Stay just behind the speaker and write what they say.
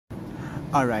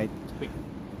All right.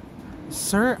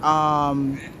 Sir,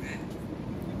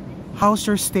 how's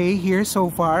your stay here so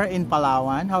far in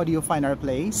Palawan? How do you find our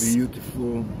place?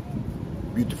 Beautiful,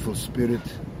 beautiful spirit,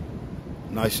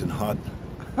 nice and hot.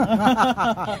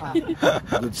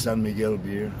 Good San Miguel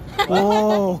beer.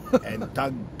 Oh, And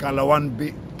Tagkawalan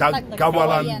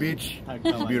Beach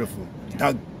is beautiful.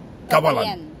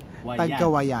 Tagkawalan.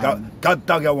 Tagkawayan.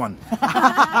 Tagkawayan.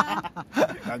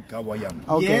 Tagkawayan.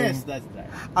 Okay. Yes, that's right.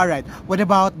 All right. What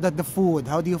about the food?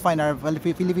 How do you find our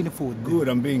Filipino food? Good.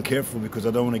 I'm being careful because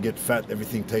I don't want to get fat.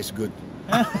 Everything tastes good.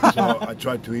 So I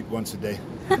try to eat once a day.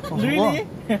 Really?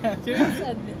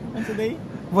 Seriously? Once a day?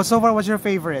 Well, so far, what's your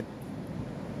favorite?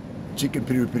 Chicken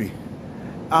piri-piri.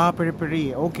 Ah,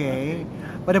 peri-peri. Okay.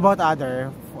 What about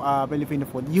other Filipino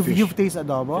food? You've tasted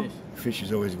adobo? Fish. Fish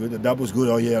is always good. The double's good.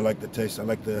 Oh yeah, I like the taste. I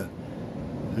like the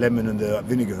lemon and the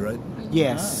vinegar, right?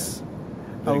 Yes.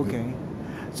 Very Okay.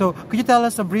 So, could you tell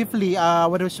us briefly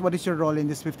what is your role in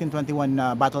this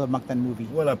 1521 Battle of Mactan movie?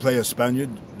 Well, I play a Spaniard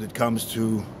that comes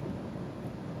to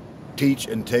teach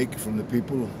and take from the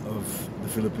people of the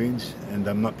Philippines, and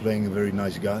I'm not playing a very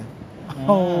nice guy.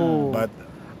 Oh, But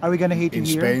are we gonna hate in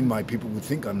you here? Spain, my people would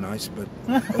think I'm nice, but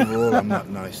overall, I'm not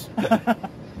nice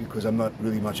because I'm not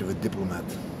really much of a diplomat.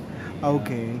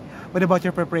 Okay. What about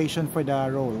your preparation for the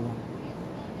role?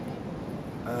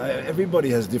 Everybody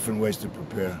has different ways to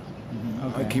prepare.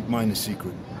 I keep mine a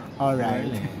secret. All right.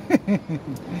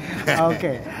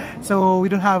 Okay. So we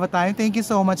don't have a time. Thank you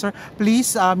so much, sir.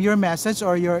 Please, your message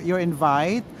or your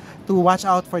invite to watch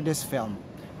out for this film.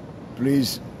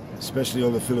 Please, especially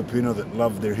all the Filipino that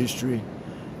love their history,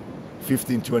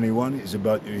 1521 is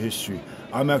about your history.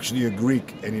 I'm actually a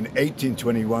Greek, and in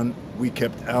 1821 we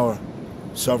kept our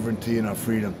sovereignty and our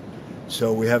freedom.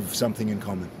 So we have something in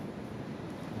common.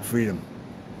 Freedom.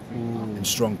 And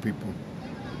strong people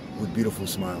with beautiful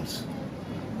smiles.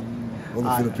 All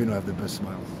the Filipino have the best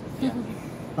smiles.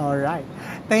 All right.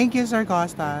 Thank you, Sir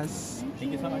Costas.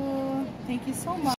 Thank you so much. Thank you so much.